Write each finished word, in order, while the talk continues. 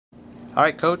All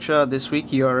right, Coach, this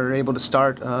week you are able to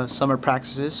start summer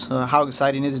practices. How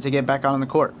exciting is it to get back out on the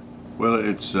court? Well,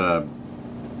 it's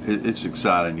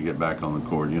exciting to get back on the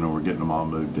court. You know, we're getting them all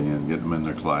moved in, getting them in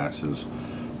their classes.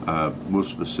 We'll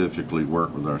specifically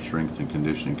work with our strength and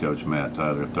conditioning coach, Matt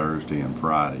Tyler, Thursday and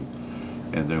Friday.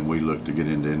 And then we look to get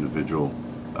into individual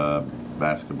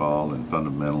basketball and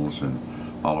fundamentals and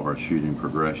all of our shooting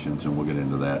progressions, and we'll get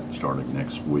into that starting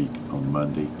next week on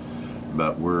Monday.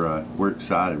 But we're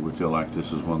excited. We feel like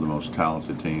this is one of the most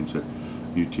talented teams that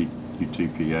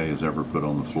UTPA has ever put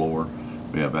on the floor.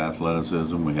 We have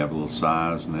athleticism. We have a little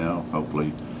size now.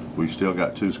 Hopefully, we've still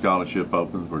got 2 scholarship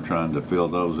opens. We're trying to fill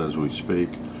those as we speak,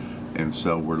 and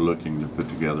so we're looking to put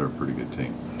together a pretty good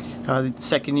team. The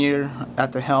second year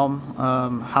at the helm,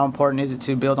 how important is it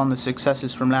to build on the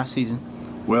successes from last season?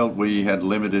 Well, we had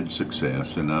limited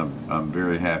success, and I'm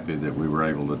very happy that we were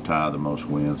able to tie the most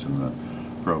wins in the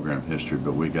program history.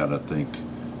 But we got to think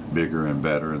bigger and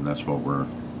better, and that's what we're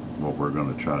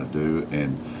going to try to do.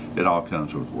 And it all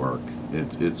comes with work.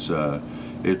 It's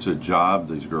a job.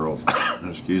 These girls,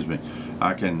 excuse me.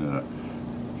 I can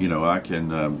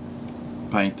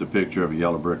paint the picture of a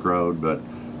yellow brick road, but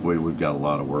we've got a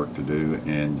lot of work to do,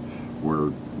 and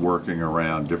we're working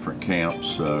around different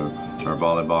camps. Our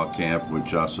volleyball camp,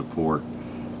 which I support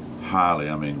highly.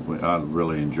 I mean, I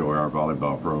really enjoy our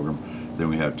volleyball program. Then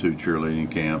we have 2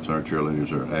 cheerleading camps. Our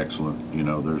cheerleaders are excellent. You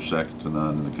know, they're second to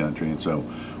none in the country, and so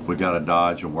we got to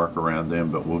dodge and work around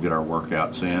them. But we'll get our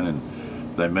workouts in,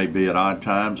 and they may be at odd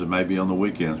times and maybe on the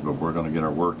weekends, but we're going to get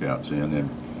our workouts in, and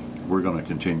we're going to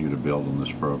continue to build on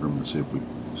this program and see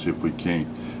if we can't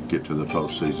get to the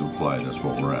postseason play. That's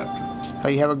what we're after.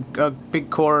 You have a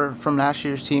big core from last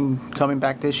year's team coming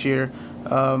back this year.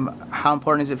 How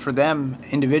important is it for them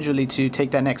individually to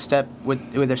take that next step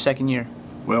with their second year?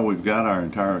 Well, we've got our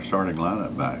entire starting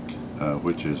lineup back,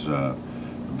 which is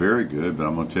very good, but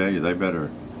I'm going to tell you, they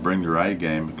better bring their A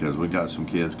game, because we got some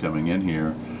kids coming in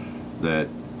here that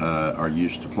are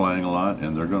used to playing a lot,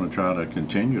 and they're going to try to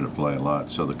continue to play a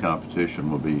lot, so the competition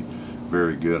will be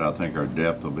very good. I think our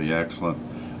depth will be excellent.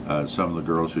 Some of the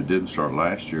girls who didn't start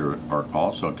last year are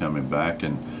also coming back,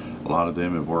 and a lot of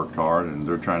them have worked hard, and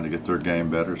they're trying to get their game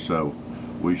better, so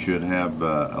we should have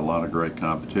a lot of great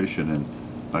competition. And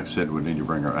like I said, we need to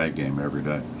bring our A game every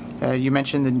day. You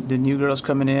mentioned the new girls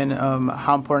coming in.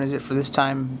 How important is it for this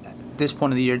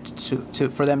point of the year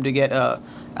for them to get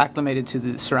acclimated to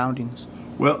the surroundings?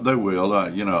 Well, they will.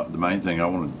 You know, the main thing I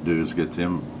want to do is get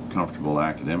them comfortable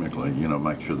academically. You know,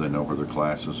 make sure they know where their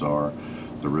classes are,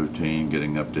 the routine,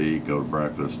 getting up to eat, go to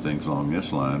breakfast, things along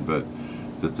this line. But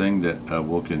the thing that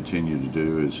we'll continue to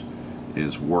do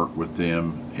is work with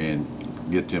them and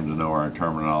get them to know our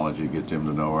terminology, get them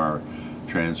to know our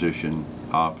transition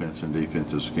offense and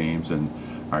defensive schemes, and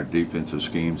our defensive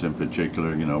schemes in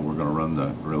particular. You know, we're going to run the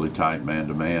really tight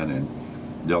man-to-man, and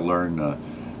they'll learn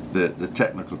the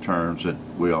technical terms that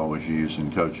we always use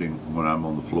in coaching when I'm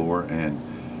on the floor, and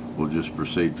we'll just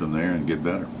proceed from there and get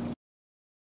better.